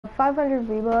500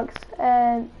 V-Bucks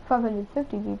and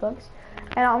 550 V-Bucks,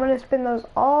 and I'm gonna spend those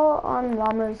all on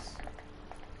llamas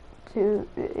to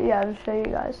show you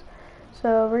guys.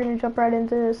 So we're gonna jump right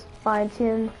into this. Buy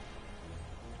 10.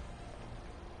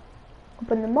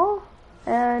 Open them all,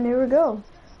 and here we go.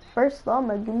 First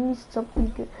llama, give me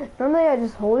something good. Normally I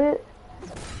just hold it,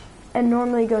 and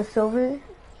normally go silver.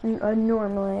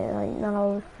 Normally, like not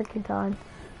all the freaking time,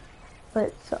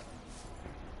 but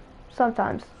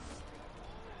sometimes.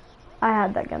 I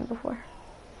had that gun before.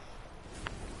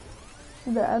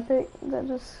 The epic that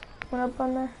just went up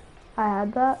on there. I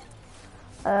had that.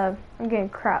 I'm getting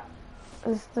crap.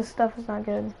 This stuff is not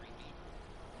good.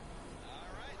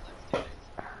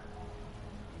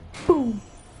 Boom.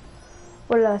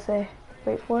 What did I say?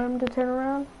 Wait for him to turn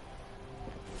around.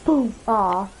 Boom.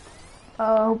 Aw.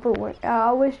 I hope it went.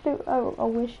 I wish it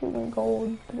went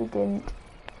gold, but it didn't.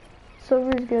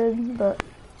 Silver's good, but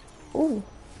ooh.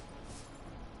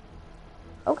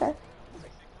 Okay.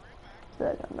 So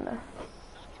I'm gonna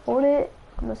hold it.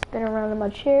 I'm gonna spin around in my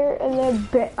chair and then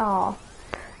bit off.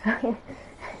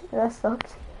 That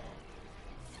sucks.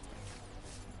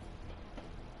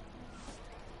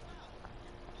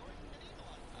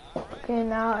 Okay,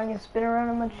 now I can spin around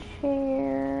in my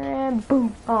chair and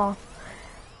boom off.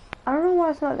 I don't know why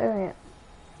it's not doing it.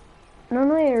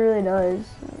 Normally it really does.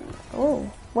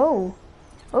 Oh, whoa,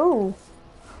 oh,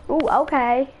 oh,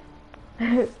 okay.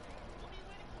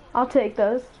 I'll take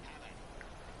those.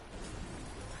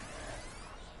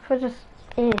 If I just,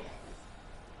 I'm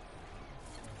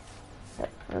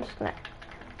just gonna.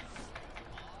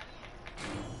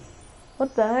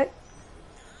 What the heck?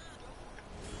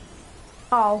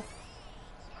 Oh.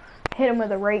 Hit him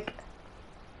with a rake.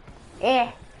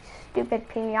 Stupid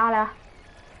pinata.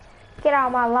 Get out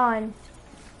of my lawn.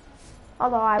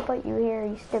 Although I put you here,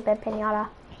 you stupid pinata.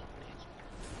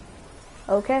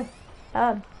 Okay.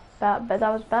 Bad. But that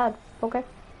was bad. Okay.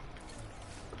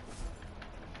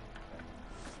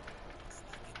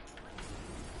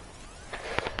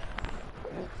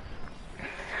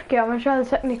 Okay, I'm gonna try the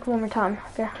technique one more time.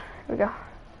 Okay, here we go.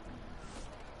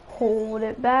 Hold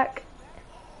it back.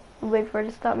 Wait for it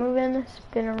to stop moving.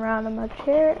 Spin around in my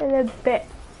chair and then bit.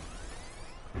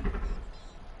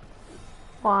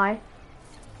 Why?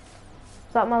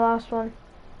 Is that my last one?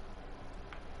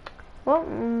 Well,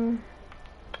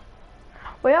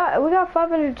 we got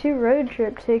 502 road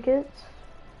trip tickets.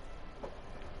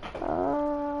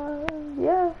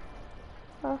 Yeah.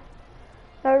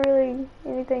 Not really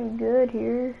anything good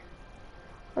here.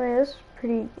 I mean, this is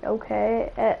pretty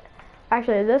okay.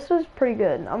 Actually, this was pretty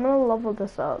good. I'm gonna level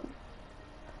this up.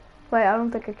 Wait, I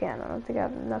don't think I can. I don't think I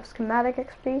have enough schematic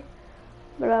XP.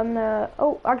 But I'm gonna.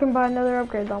 Oh, I can buy another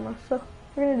upgrade almost. So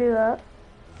we're gonna do that.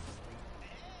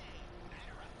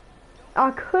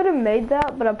 I could have made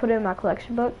that, but I put it in my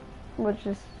collection book, which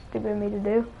is stupid of me to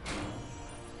do.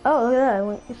 Oh, look at that! I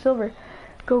went silver.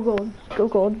 Go gold. Go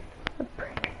gold.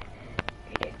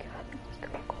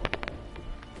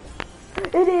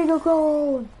 It didn't go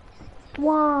gold.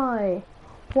 Why?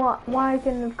 Why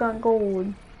couldn't it have gone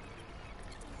gold?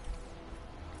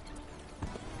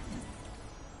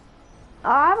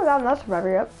 I haven't gotten that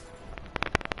survivor yet.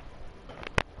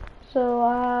 So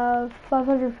I have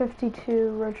 552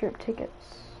 road trip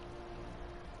tickets.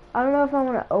 I don't know if I'm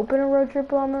gonna open a road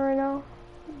trip llama right now.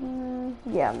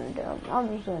 Yeah, I'm gonna do it. I'm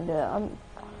just gonna do it.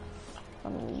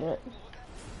 I'm gonna do it.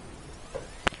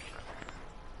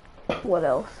 What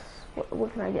else?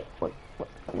 What can I get? What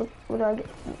do I get?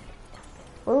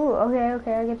 Ooh,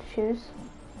 okay, I get to choose.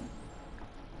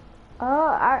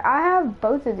 I have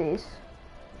both of these.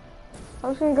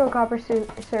 I'm just gonna go Copper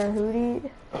Sarahudi,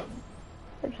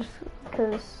 just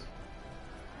because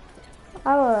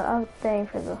I have a thing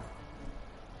for the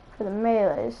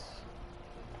melees.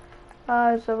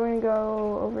 So we're gonna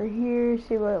go over here,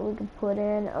 see what we can put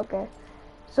in. Okay,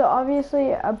 so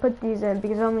obviously I put these in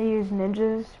because I only use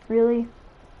ninjas. Really,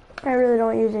 I really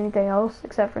don't use anything else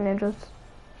except for ninjas.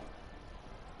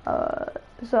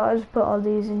 So I just put all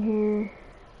these in here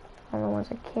on the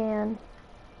ones I can.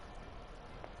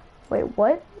 Wait,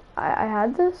 what? I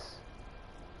had this?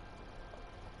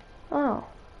 Oh.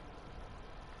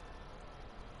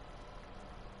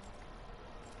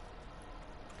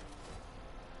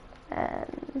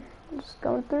 And just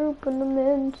going through, putting them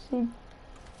in, see.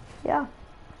 Yeah.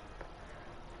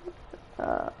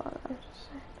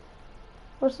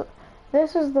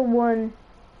 This is the one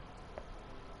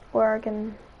where I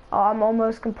can. Oh, I'm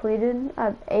almost completed. I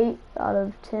have 8 out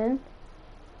of 10.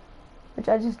 Which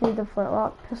I just need the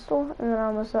flintlock pistol, and then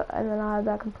I have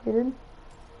that completed,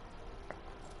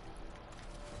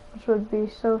 which would be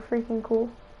so freaking cool.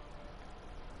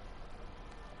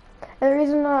 And the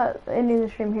reason I'm not ending the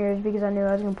stream here is because I knew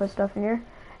I was gonna put stuff in here,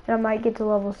 and I might get to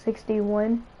level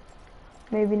 61.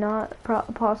 Maybe not,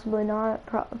 possibly not,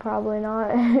 probably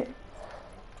not.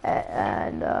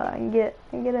 And I can get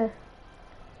a.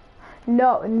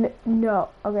 No.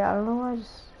 Okay, I don't know why I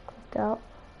just clicked out.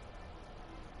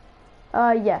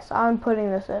 Yes, I'm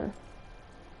putting this in.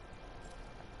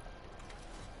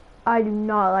 I do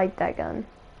not like that gun.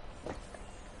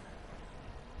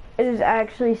 It is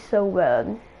actually so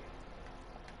bad.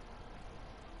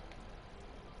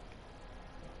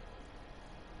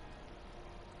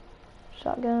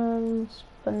 Shotguns,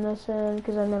 putting this in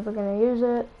because I'm never gonna use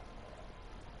it.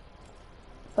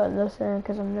 Putting this in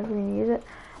because I'm never gonna use it.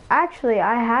 Actually,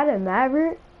 I had a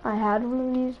Maverick. I had one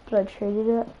of these, but I traded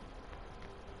it.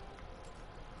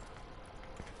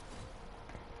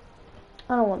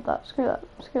 I don't want that. Screw that.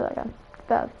 Screw that gun. It's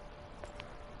bad.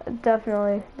 I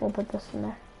definitely will put this in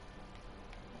there.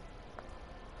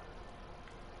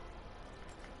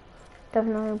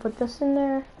 Definitely will put this in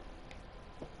there.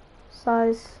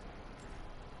 Size.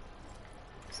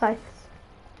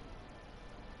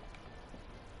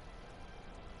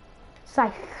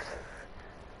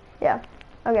 Yeah.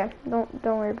 Okay. Don't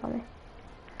worry about me.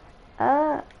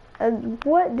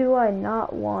 What do I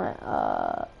not want?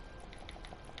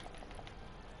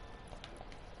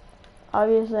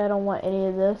 Obviously I don't want any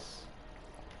of this.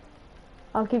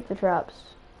 I'll keep the traps.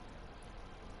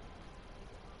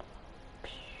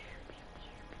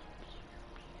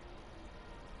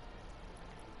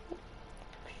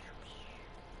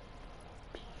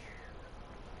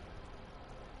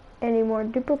 Any more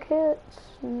duplicates?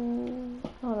 Hold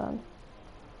on.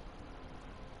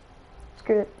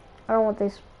 Screw it. I don't want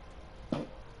these. I'm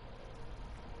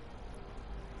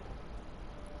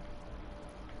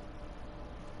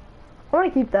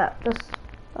gonna keep that.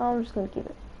 I'm just gonna keep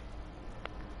it.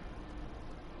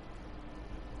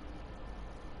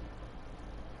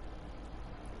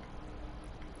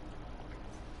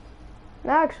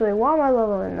 Actually, why am I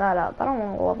leveling that up? I don't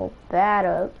want to level that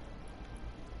up.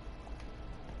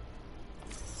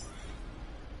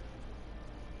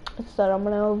 Instead, I'm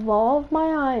gonna evolve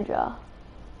my Hydra.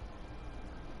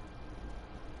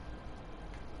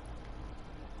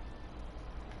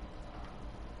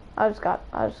 I just got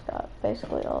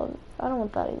basically all of it. I don't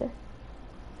want that either.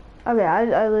 Okay,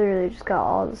 I literally just got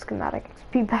all the schematic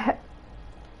XP back.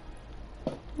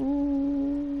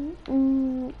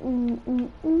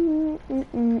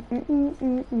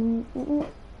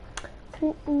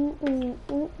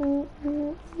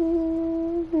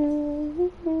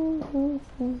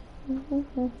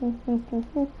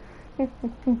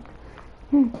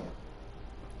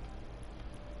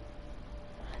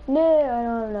 No, I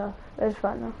don't have enough. It's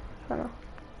fine though.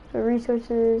 So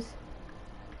resources.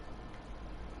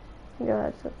 Go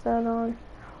ahead, set that on.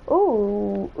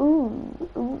 Ooh,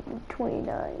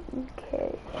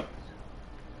 29k.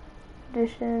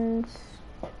 Additions.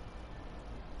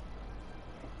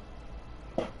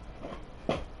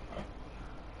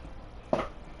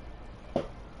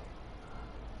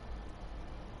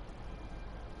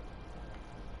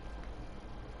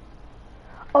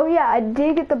 Oh yeah, I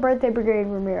did get the birthday brigade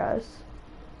Ramirez.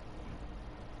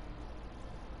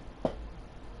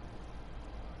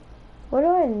 What do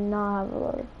I not have a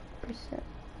low percent?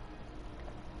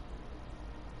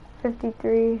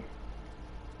 53,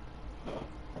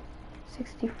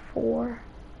 64.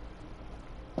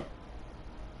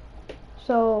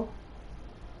 So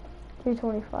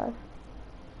 325.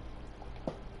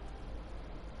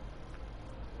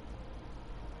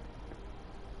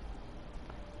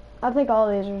 I think all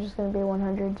these are just gonna be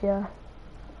 100s, yeah.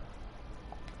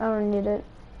 I don't need it.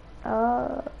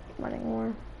 Mining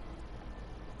more.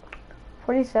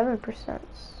 47%.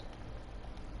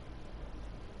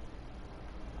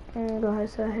 And go ahead and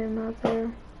set him out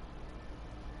there.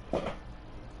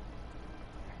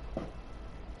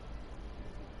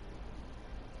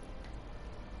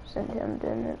 Send him,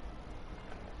 didn't it?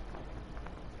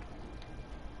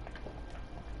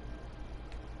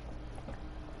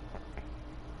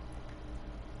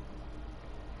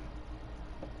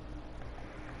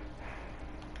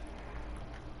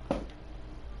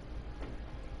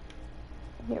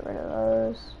 Get rid of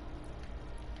those.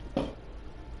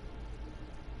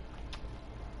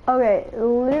 Okay,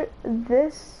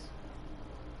 this.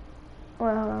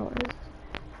 Well, hold on. What is this?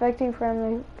 Affecting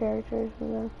friendly characters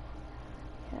with them.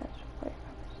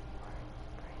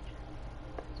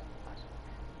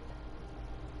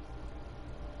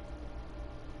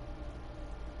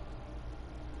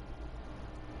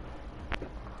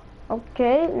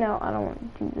 Okay, no, I don't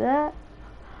want to do that.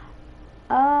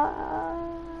 I'm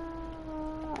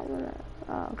gonna,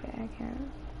 oh, okay, I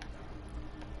can't.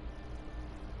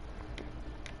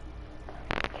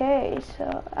 Okay,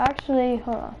 so actually,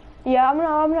 hold on. Yeah, I'm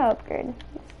gonna upgrade.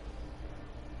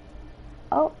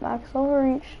 Oh, max level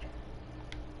reached.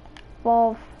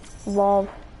 Evolve.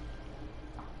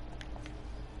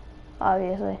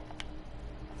 Obviously.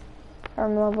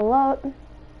 Arm level up.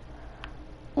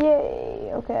 Yay,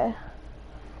 okay.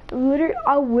 Literally,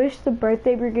 I wish the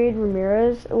Birthday Brigade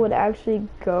Ramirez would actually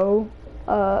go,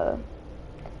 to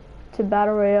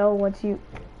Battle Royale once you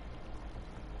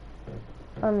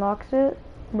unlocks it,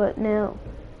 but no.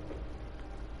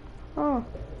 Oh,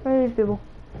 where are these people?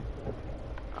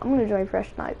 I'm gonna join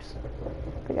Fresh Snipes.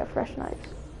 We got Fresh Snipes.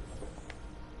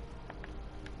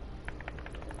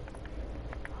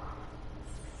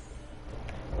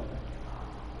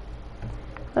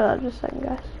 Just a second,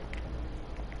 guys.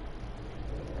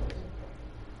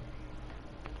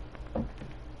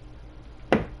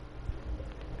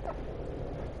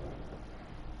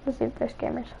 Let's see if there's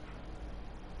cameras.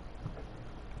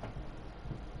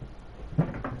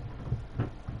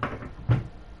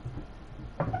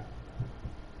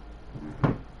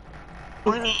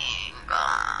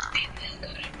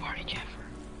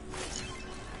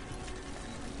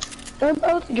 They're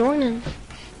both joining.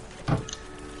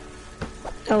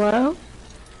 Hello?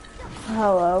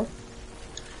 Hello.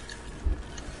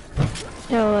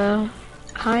 Hello.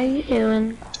 How you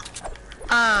doing?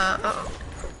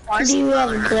 Do you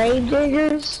have grave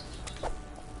diggers?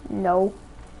 No.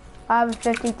 I have a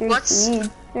 53 siege.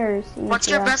 What's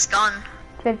your best gun?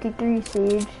 53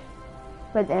 siege.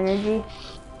 With energy.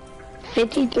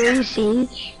 53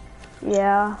 siege?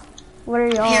 Yeah. What are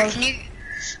y'all? Here, can you...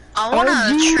 I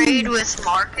wanna trade with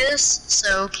Marcus,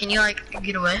 so can you, like,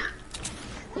 get away?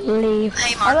 Leave.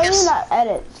 Hey, I don't Marcus. even have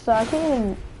edits, so I can't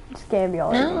even scam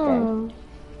y'all. No.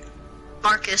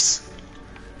 Marcus.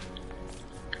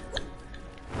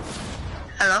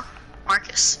 Hello?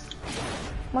 Marcus.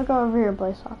 I'm gonna go over here and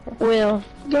play soccer. Will,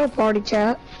 go party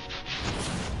chat.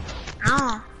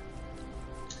 No.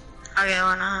 Okay,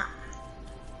 why not?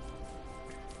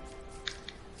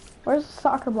 Where's the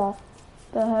soccer ball?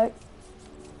 The heck?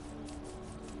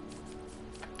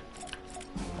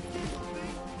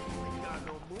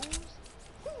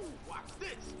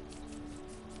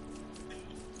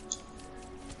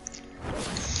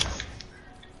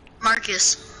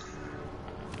 Marcus.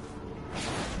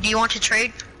 Do you want to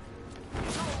trade?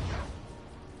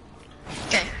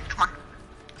 Okay, come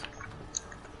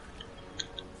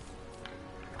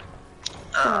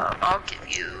on. I'll give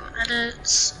you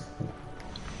edits.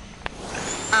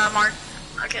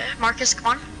 Okay, Marcus, come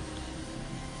on.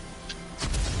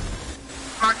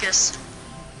 Marcus.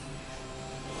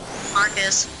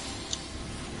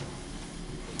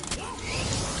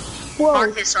 Whoa.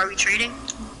 Marcus, are we trading?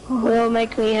 Will,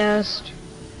 make me host.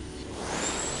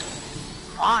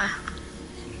 Why?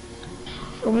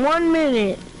 For 1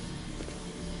 minute.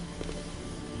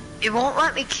 It won't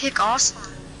let me kick Awesome.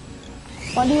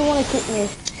 Why do you want to kick me?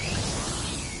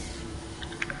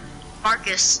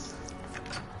 Marcus.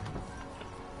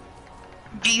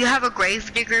 Do you have a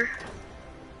grave digger?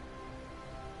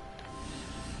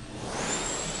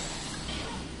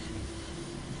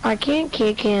 I can't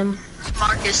kick him.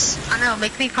 Marcus, I know,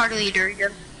 make me party leader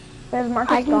again. There's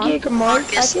Marcus I can gone. kick a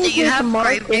Marcus, do you have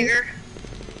grave digger?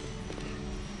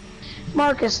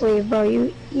 Marcus, leave, bro.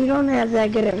 You don't have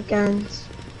that good of guns.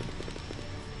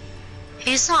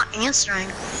 He's not answering.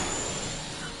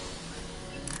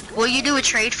 Will you do a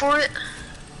trade for it?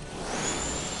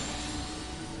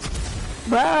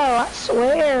 Bro, I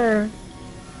swear.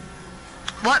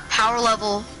 What power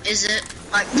level is it?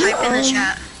 Like, type in the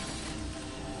chat.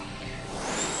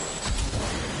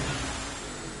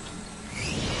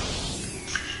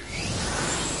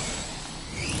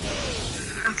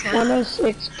 Okay.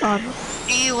 106 bottle.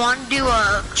 Do you want to do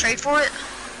a trade for it?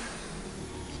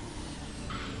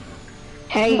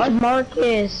 Hey,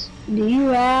 Marcus, do you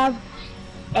have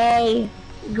a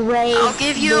grave I'll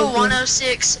give you a digger?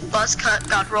 106 buzz cut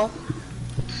god roll.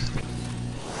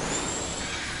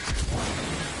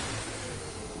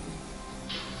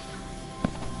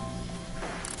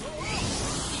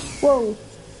 Whoa.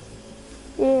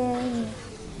 Yeah.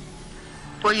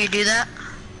 Will you do that?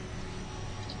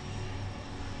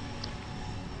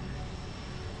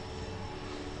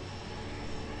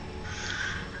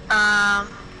 Um,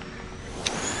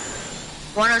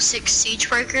 106 siege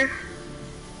breaker.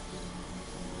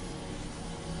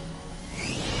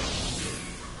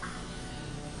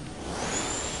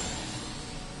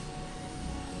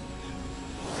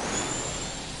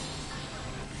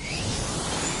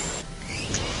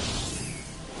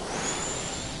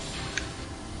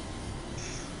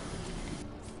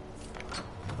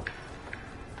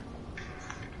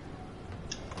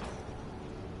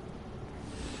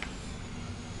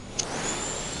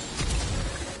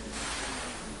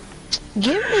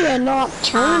 Give me a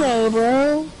Nocturno,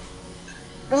 bro.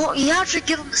 Well, you have to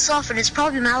give him the stuff, and it's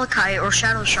probably Malachite or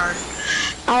Shadow Shard.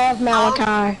 I have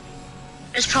Malachi.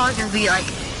 It's probably gonna be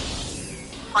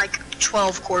like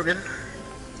 12 Corbin.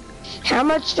 How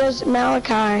much does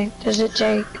Malachi does it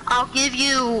take? I'll give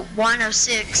you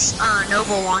 106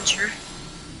 Noble Launcher.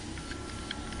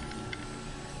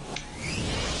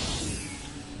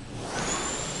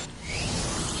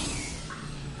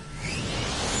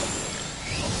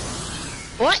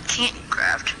 What can't you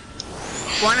craft?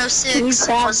 106 Can you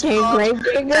craft was a called grave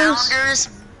diggers? Founders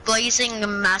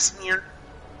Blazing Mass Immune.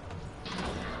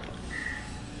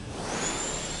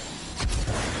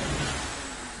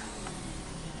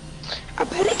 I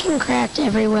bet it can craft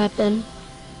every weapon.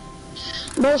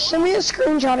 Bro, send me a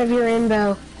screenshot of your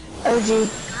info. OG. No, you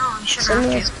shouldn't Send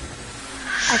me have to.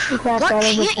 I can craft What all of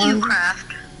the can't you time.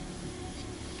 craft?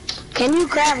 Can you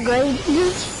craft grave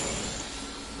diggers?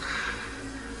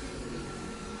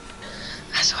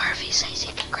 I swear if he says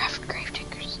he can craft grave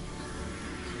diggers.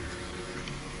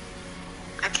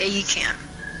 Okay, you can.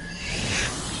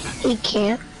 He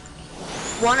can't.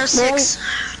 106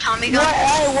 Tommy gun.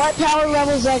 What power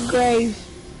level is that grave?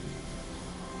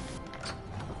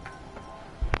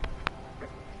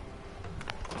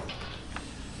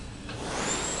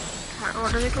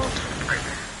 What are they called?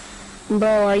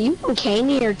 Bro, are you in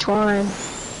Caney or Twine?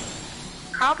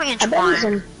 Probably in I bet he's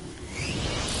Twine. in.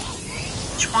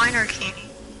 Twine or Candy.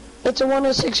 It's a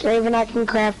 106 grave and I can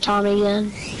craft Tommy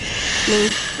gun. Me.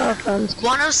 Our friends.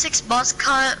 106 Buzz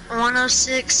Cut,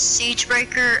 106 Siege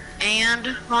Breaker, and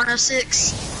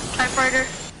 106 Typewriter.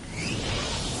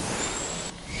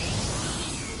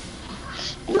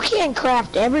 You can't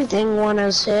craft everything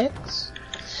 106.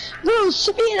 Bro,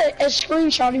 send me a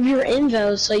screenshot of your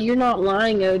info so you're not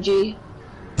lying, OG.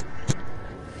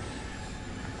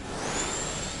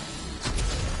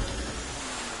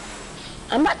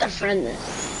 I'm about to friend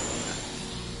this.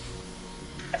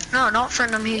 No, don't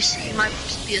friend him. He might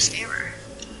be a scammer.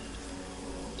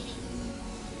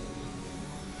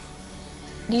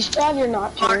 Do you still have your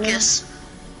Nocturno? Marcus.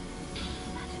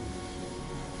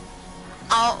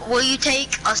 Will you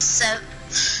take a set,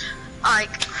 like,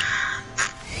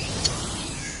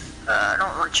 I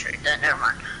don't want to trade that, never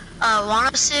mind.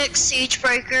 106 Siege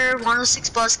Breaker, 106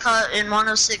 Buzz Cut, and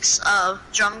 106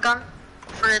 Drum Gun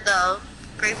for the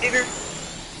Gravedigger.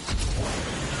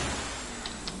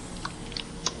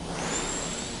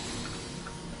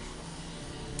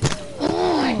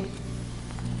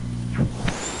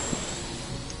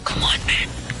 Come on, man.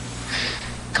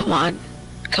 Come on.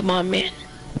 Come on, man.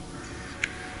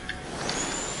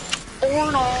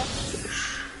 Or no.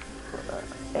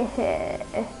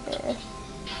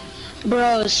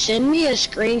 Bro, send me a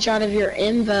screenshot of your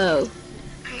info.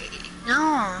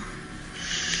 No.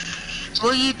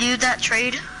 Will you do that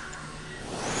trade?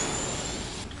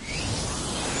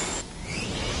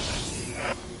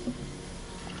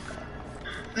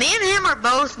 Me and him are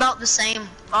both about the same,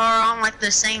 or on like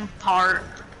the same part.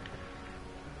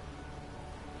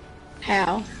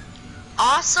 How?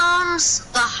 Awesome's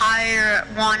the higher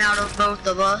one out of both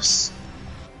of us.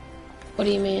 What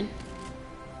do you mean?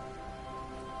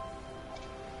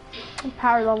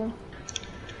 Power level.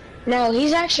 No,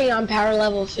 he's actually on power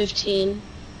level 15.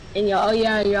 And y'all, oh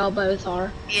yeah, y'all both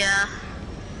are. Yeah.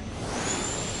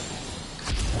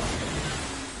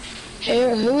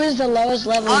 Who is the lowest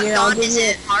level What here? gun is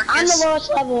it, Marcus? I'm the lowest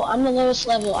level. I'm the lowest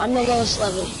level. I'm the lowest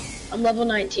level. I'm level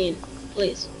 19.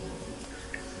 Please.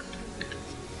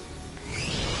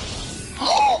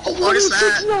 Oh, a What is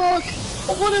 106 that? knock!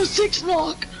 A 106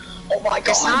 knock! Oh my god!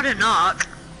 It's not a knock.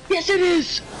 Yes, it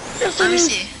is. Yes, Let it me is.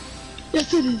 see.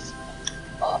 Yes, it is.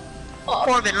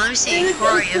 Corbin, let me see.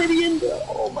 Where are you?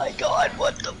 Oh my god!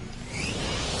 What the?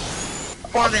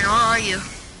 Corbin, where are you?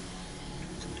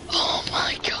 Oh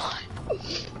my god!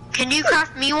 Can you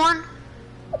craft me one?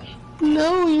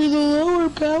 No, you're the lower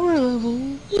power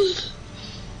level.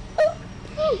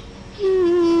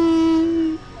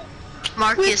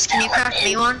 Marcus, can you craft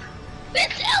me one?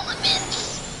 With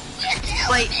elements. With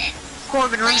Wait,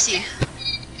 Corbin, let me see.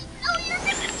 Oh, you're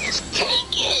gonna just take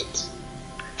it.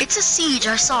 It's a siege,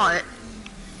 I saw it.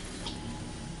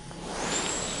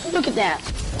 Look at that.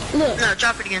 Look. No,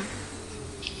 drop it again.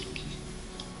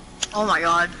 Oh my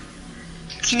god.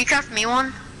 Can you craft me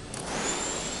one?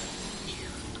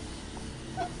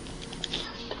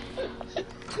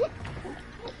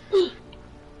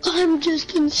 I'm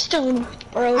just in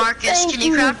Stonewood, bro. Marcus, can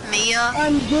you craft me a...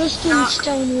 I'm just in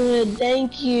Stonewood.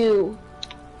 Thank you.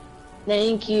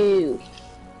 Thank you.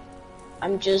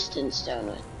 I'm just in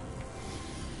Stonewood.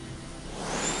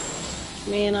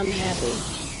 Man, I'm happy.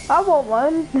 I want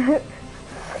one.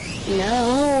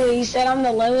 No, he said I'm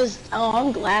the lowest. Oh,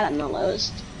 I'm glad I'm the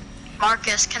lowest.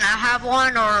 Marcus, can I have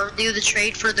one or do the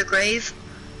trade for the grave?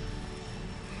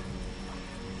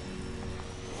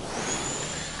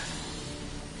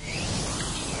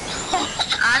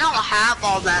 I don't have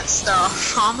all that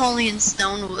stuff. I'm only in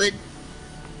Stonewood.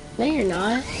 No, you're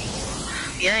not.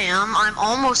 Yeah, I am. I'm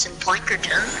almost in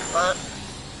Plankerton, but...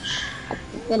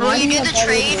 Then Will how you do have the better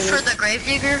trade than for me? the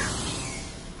Gravedigger?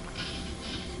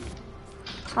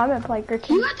 I'm at Plankerton.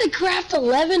 You have to craft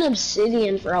 11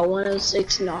 obsidian for a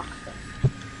 106 knock.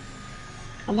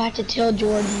 I'm about to tell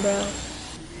Jordan, bro.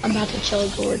 I'm about to tell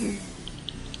Jordan.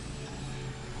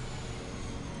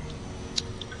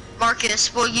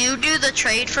 Marcus, will you do the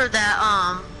trade for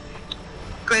that,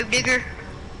 Gravedigger?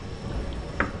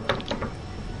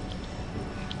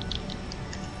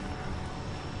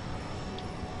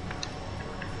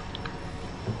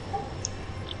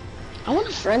 I want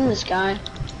to friend this guy.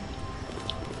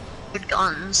 Good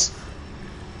guns.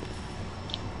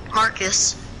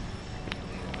 Marcus.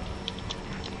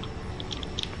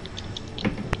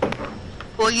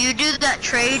 Will you do that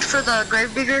trade for the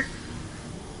Gravedigger?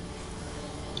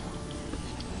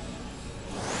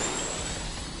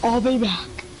 I'll be back.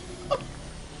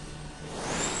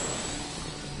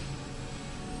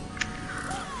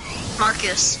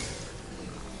 Marcus.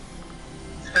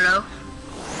 Hello?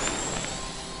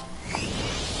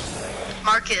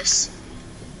 Marcus.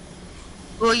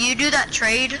 Will you do that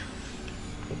trade?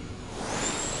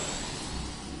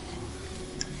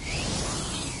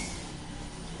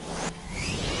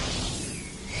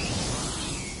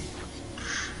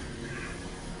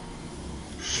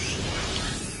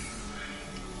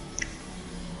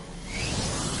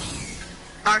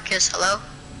 Marcus, hello?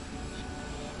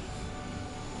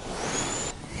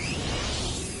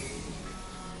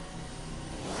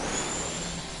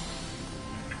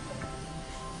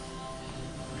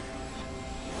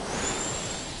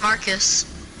 Marcus.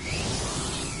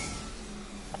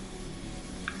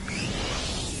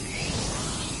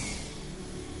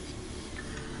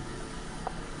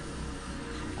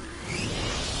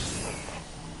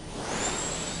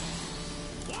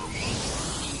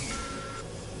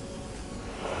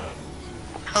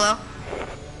 Hello?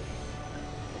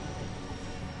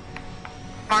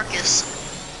 Marcus.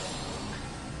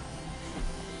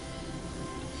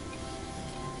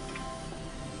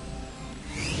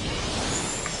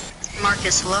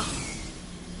 Marcus, hello?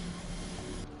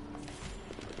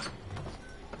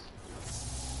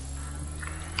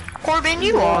 Corbin,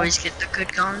 you always get the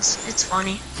good guns. It's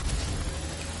funny.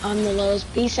 I'm the lowest.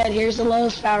 He said, here's the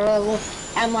lowest power level.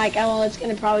 I'm like, oh, it's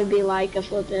gonna probably be like a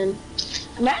flippin'.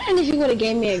 Imagine if you would have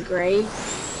gave me a grave.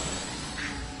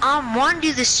 Want to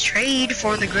do this trade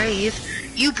for the grave.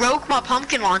 You broke my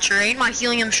pumpkin launcher and my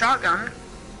helium shotgun.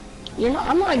 You're not.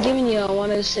 I'm not giving you a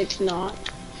 106 knot.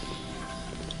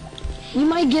 You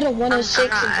might get a I'm 106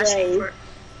 not asking grave. for it.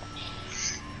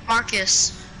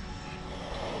 Marcus.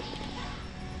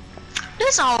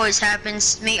 This always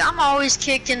happens to me. I'm always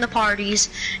kicked in the parties,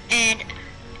 and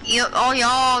y'all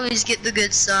always get the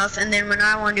good stuff, and then when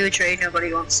I want to do a trade,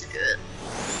 nobody wants to do it.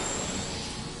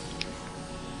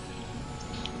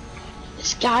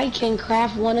 This guy can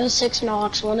craft 106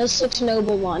 Nox, 106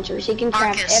 Noble launchers. He can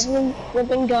craft Marcus. every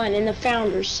flipping gun in the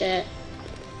Founders set.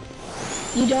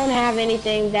 You don't have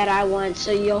anything that I want,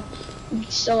 so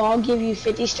I'll give you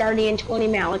 50 Stardy and 20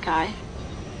 Malachi.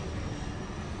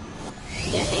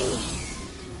 Dang.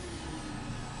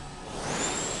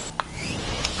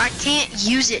 I can't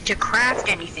use it to craft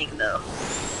anything though.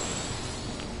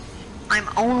 I'm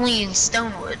only in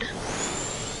Stonewood.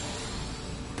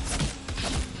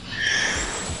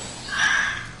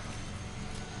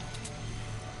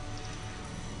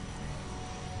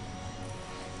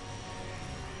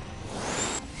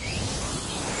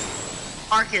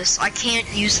 Marcus, I can't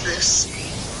use this.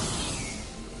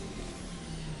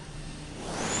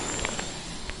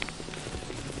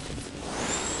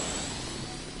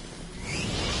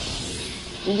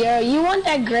 Yo, you want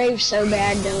that grave so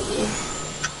bad, don't you?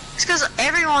 It's because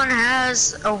everyone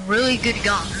has a really good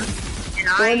gun, and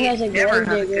Jordan I has a never grave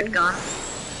have a digger. good gun.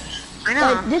 I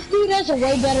know. But this dude has a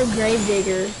way better grave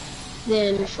digger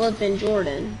than flippin'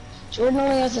 Jordan. Jordan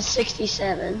only has a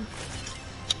 67.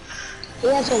 He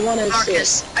has a 106.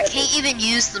 Marcus, I can't even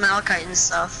use the Malachite and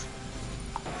stuff.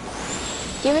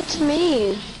 Give it to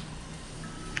me.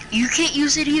 You can't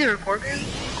use it either, Corbin.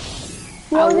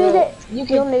 You'll I need will. it. You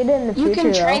You'll can- need it in the future. You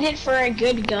can trade though. it for a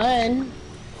good gun.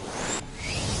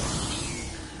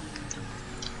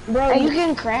 Bro, you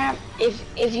can craft,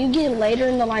 if you get later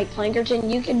into like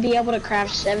Plankerton, you could be able to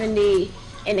craft 70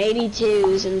 and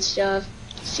 82s and stuff,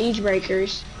 siege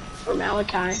breakers for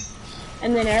Malachi.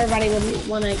 and then everybody would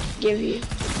want to give you.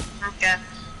 Okay.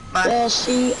 Bye. Well,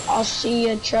 I'll see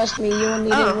you. Trust me, you won't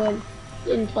need anyone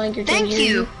in Plankerton. Thank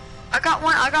you. I got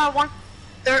one. I got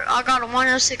a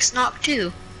 106 knock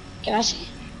too. Can I see?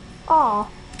 Aw.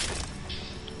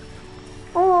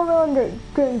 Oh, no,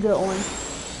 didn't get one.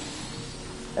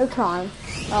 It's time.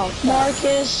 Oh,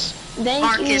 Marcus, thank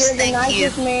you. You're the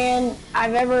nicest you. man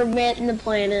I've ever met in the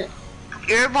planet.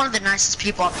 You're one of the nicest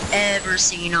people I've ever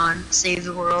seen on Save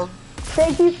the World.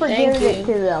 Thank you for giving it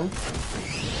to them.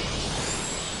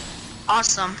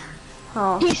 Awesome.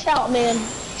 Huh. Peace out, man.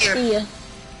 Here. See ya.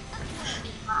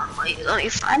 Let me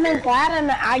find it.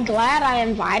 I'm glad I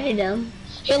invited him.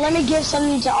 Here, let me give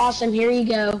something to Awesome. Here you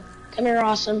go. Come here,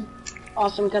 Awesome.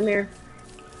 Awesome, come here.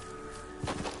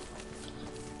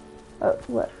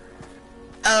 What?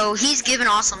 Oh, he's giving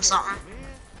Awesome something.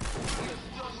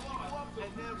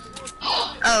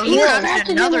 Oh, he crafted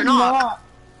another knock.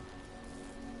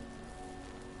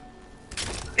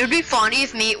 It would be funny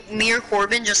if me or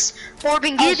Corbin give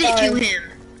it to him.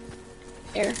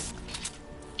 Here.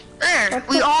 There,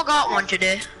 we all got one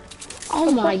today. Oh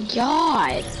my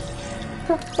god.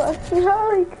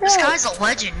 Holy crap. This guy's a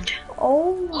legend.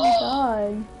 Oh my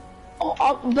god.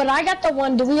 Oh, but I got the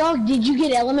one. Did you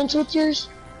get elements with yours?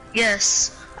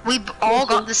 Yes. We all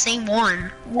got the same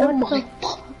one. Oh my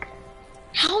fuck.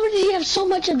 How did he have so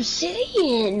much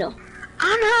obsidian?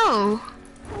 I know.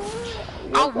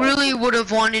 I really would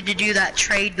have wanted to do that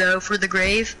trade though for the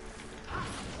grave.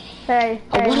 Hey,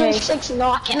 A hey, 106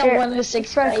 knock and a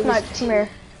 106 fresh grave. snipes, come here.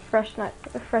 Fresh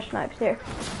snipes here.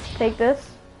 Take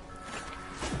this.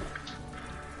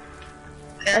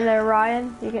 Yeah. And then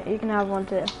Ryan, you can have one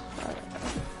too.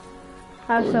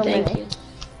 Have so Thank many. you.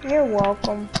 You're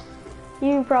welcome.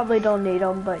 You probably don't need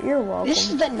them, but you're welcome. This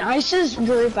is the nicest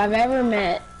group I've ever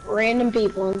met. Random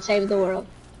people in Save the World.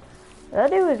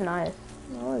 That dude was nice.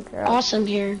 Holy crap. Awesome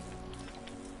here.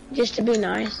 Just to be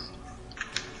nice.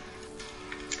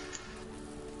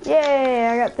 Yay,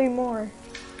 I got 3 more.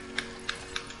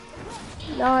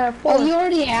 Now I have 4. Oh, you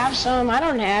already have some? I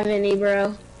don't have any,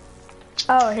 bro.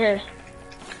 Oh, here.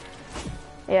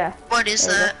 Yeah. What is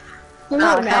There you that? No,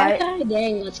 Malachi. Malachi,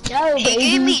 dang, let's go, He baby.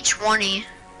 gave me 20.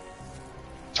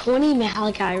 20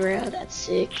 Malachi, bro, that's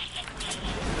sick.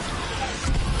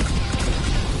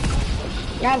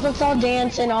 Guys, let's all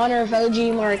dance in honor of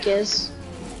OG Marcus.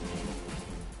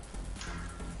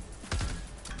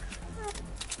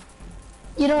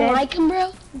 You don't Dance. like him,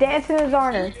 bro? Dance in his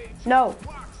honor. No.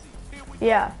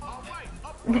 Yeah.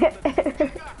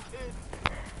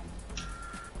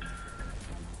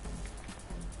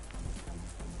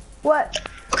 What?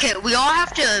 Okay, we all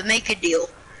have to make a deal.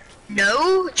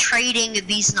 No trading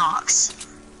these knocks.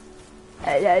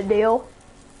 A deal?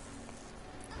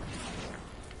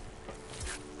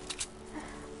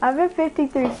 I'm at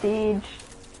 53 siege.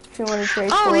 If you want to trade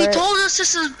Oh, for he it. told us to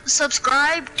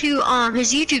subscribe to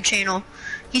his YouTube channel.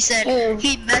 He said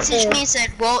he messaged me and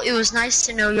said, "Well, it was nice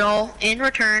to know y'all. In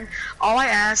return, all I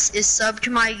ask is sub to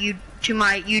my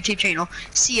YouTube channel.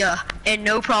 See ya, and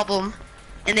no problem."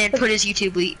 And then put his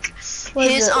YouTube link. What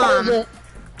His is it?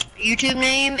 YouTube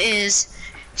name is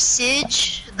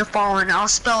Sige the Fallen. I'll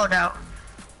spell it out.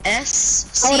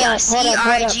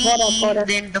 SCIGE,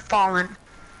 then the Fallen.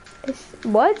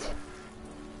 What?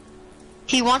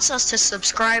 He wants us to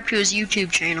subscribe to his YouTube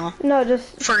channel No,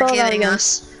 just for spell it out giving again.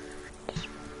 us.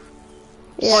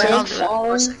 Yeah. I'll do it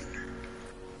for a second.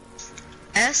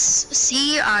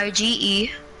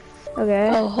 SCIGE. Okay.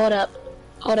 Oh, hold up.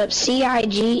 Hold up.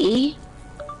 CIGE?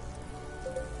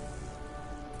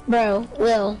 Bro,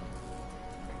 Will.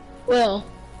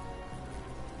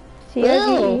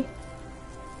 CIGE.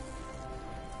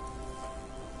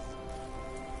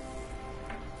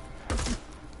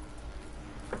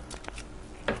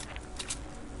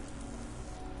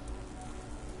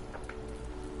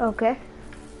 Okay.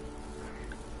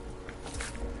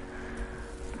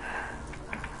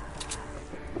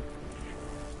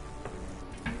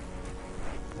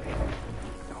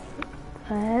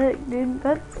 Dude,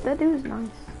 that dude's nice.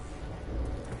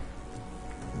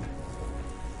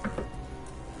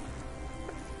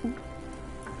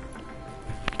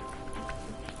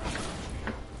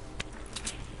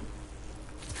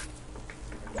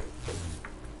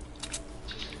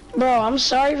 Bro, I'm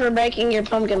sorry for breaking your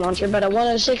pumpkin launcher, but a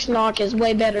 106 knock is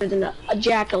way better than a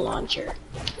jackal launcher.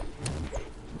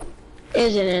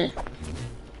 Isn't it?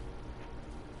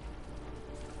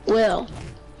 Will,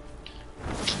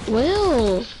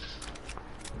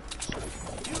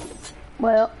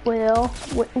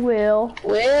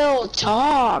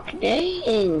 talk,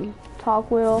 dang.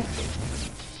 Talk, Will.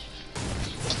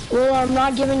 Will, I'm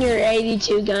not giving your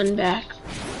 82 gun back.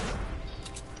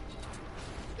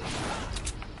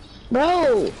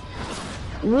 Bro,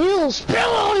 Will, spill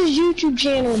on his YouTube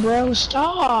channel, bro.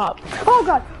 Stop. Oh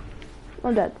god!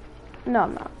 I'm dead. No,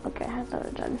 I'm not. Okay, I thought I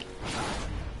was dead.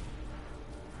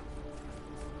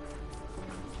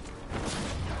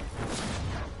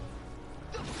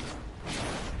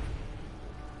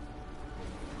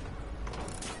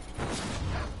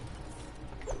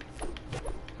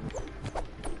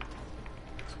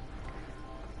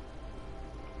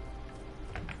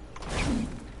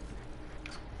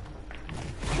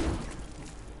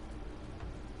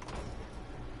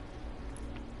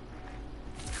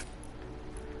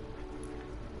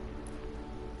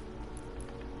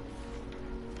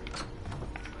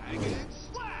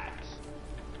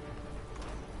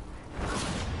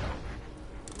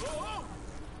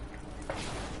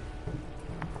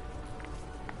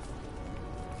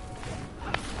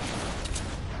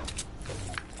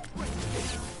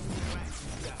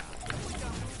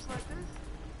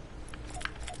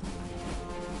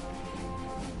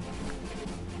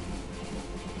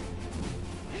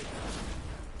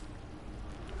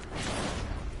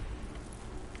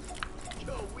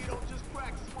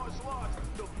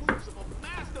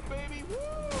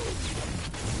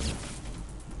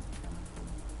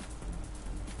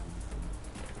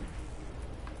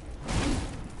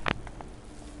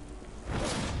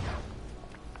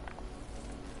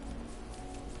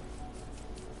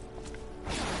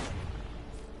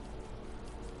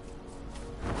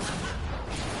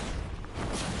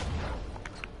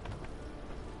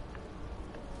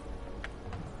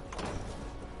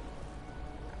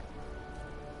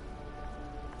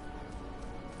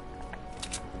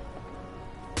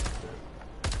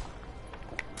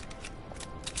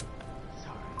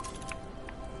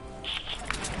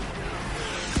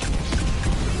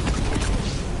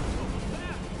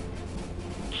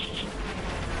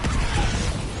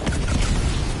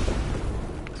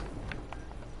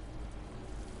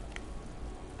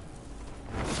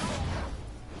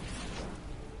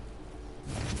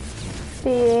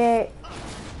 See.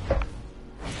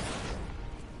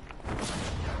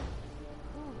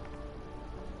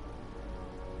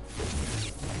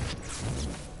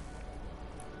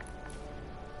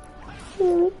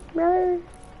 Brother,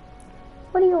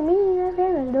 what do you mean? I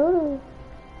found a doodle.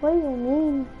 What do you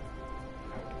mean?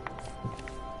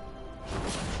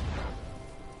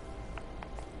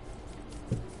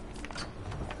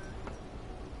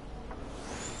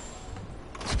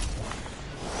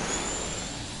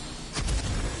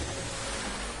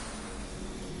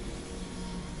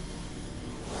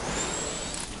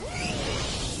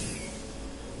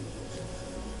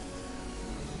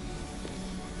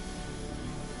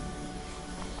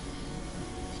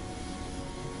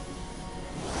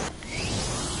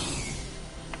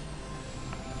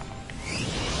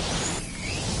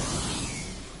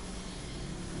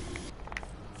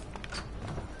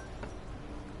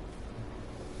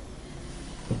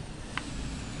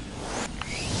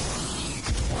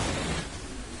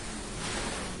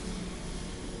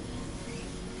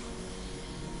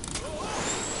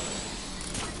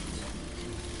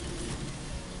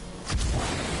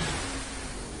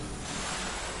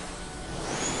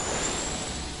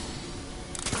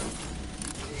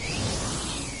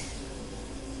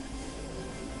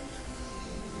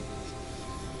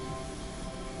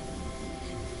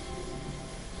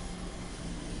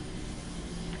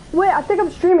 Wait, I think I'm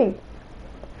streaming.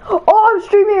 Oh, I'm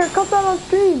streaming. It comes out on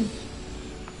stream.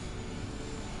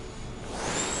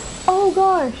 Oh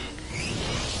gosh.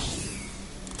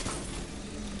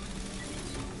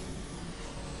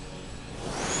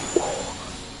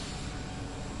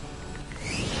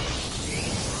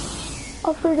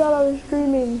 I forgot I was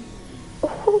streaming.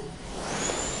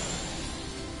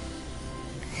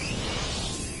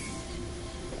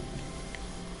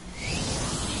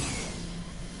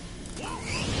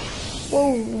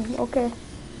 Whoa, okay.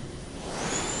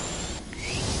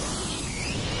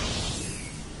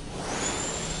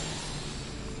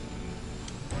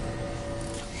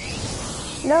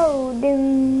 No,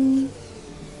 ding.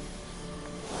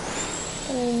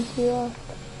 I didn't see you off.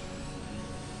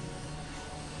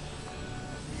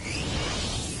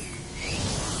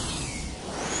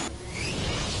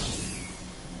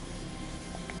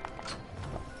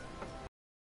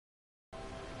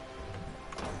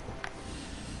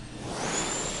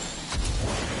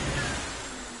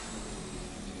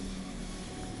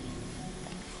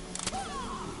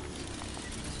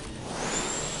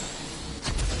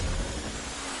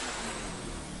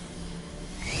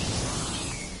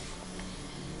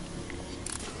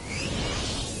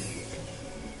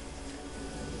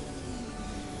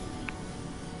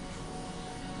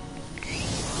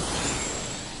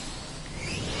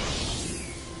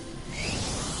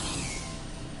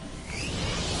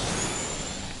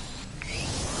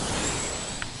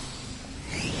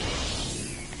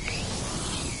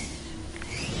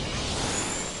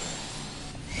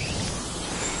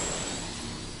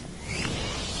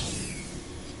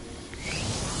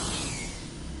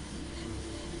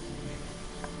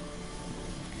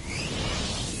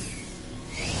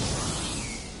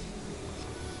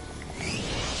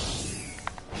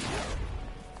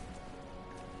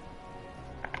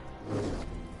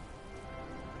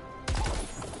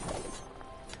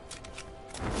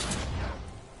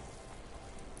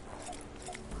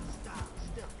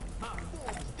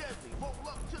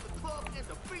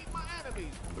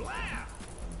 enemies. Blam!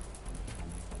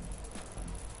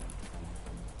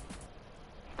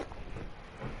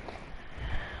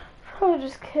 Probably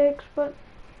just kicks, but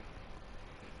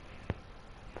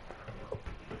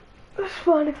it's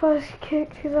fine if I was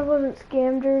kicked because I wasn't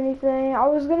scammed or anything. I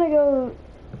was gonna go.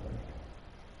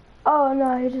 Oh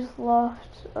no, he just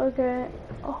lost. Okay.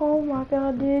 Oh my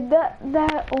god, dude.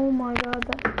 Oh my god,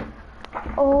 that.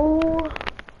 Oh.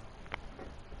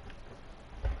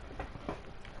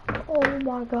 Oh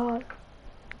my god.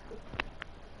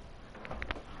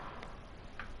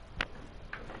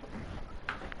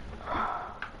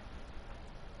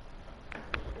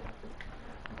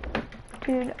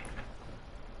 Dude.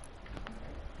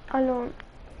 I don't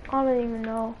even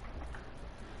know.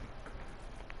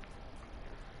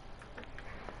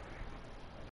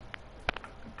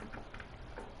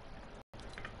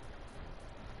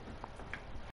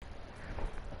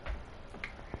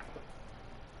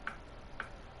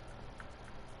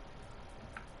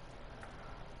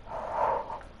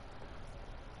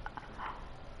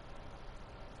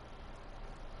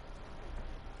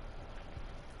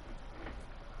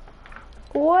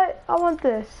 What? I want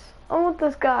this. I want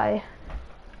this guy.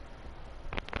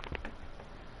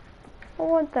 I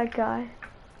want that guy.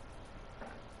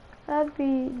 That'd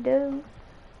be dope.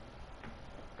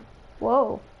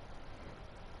 Whoa.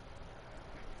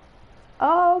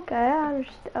 Oh, okay. I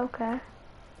understand. Okay.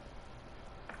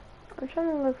 I'm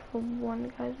trying to look for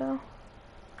one guy though.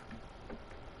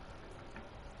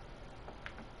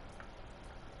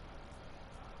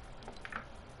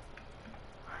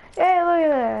 Hey, look at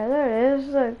there. There it is.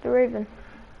 Look, the raven.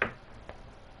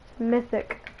 It's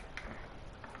mythic.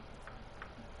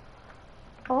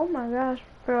 Oh my gosh,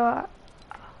 bro.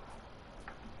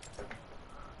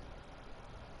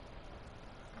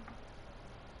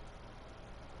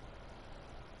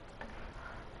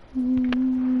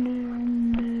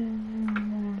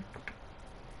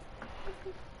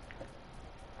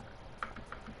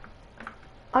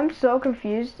 I'm so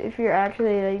confused if you're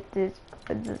actually like this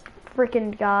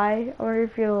freaking guy or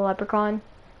if you're a leprechaun.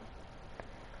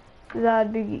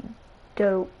 That'd be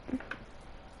dope.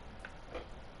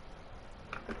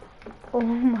 Oh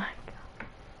my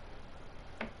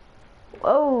god.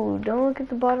 Whoa, don't look at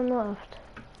the bottom left.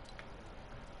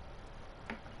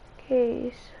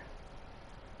 Okay.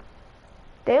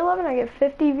 Day 11 I get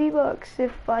 50 V-Bucks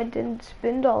if I didn't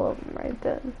spend all of them right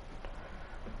then.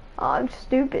 I'm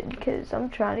stupid because I'm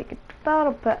trying to get the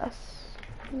battle pass.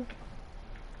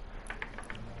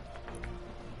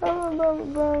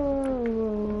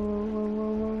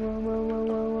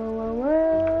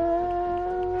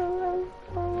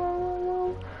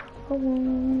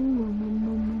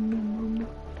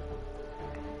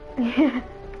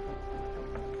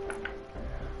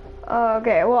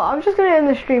 Okay, well, I'm just gonna end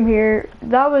the stream here.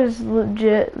 That was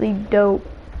legitly dope.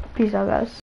 Peace out, guys.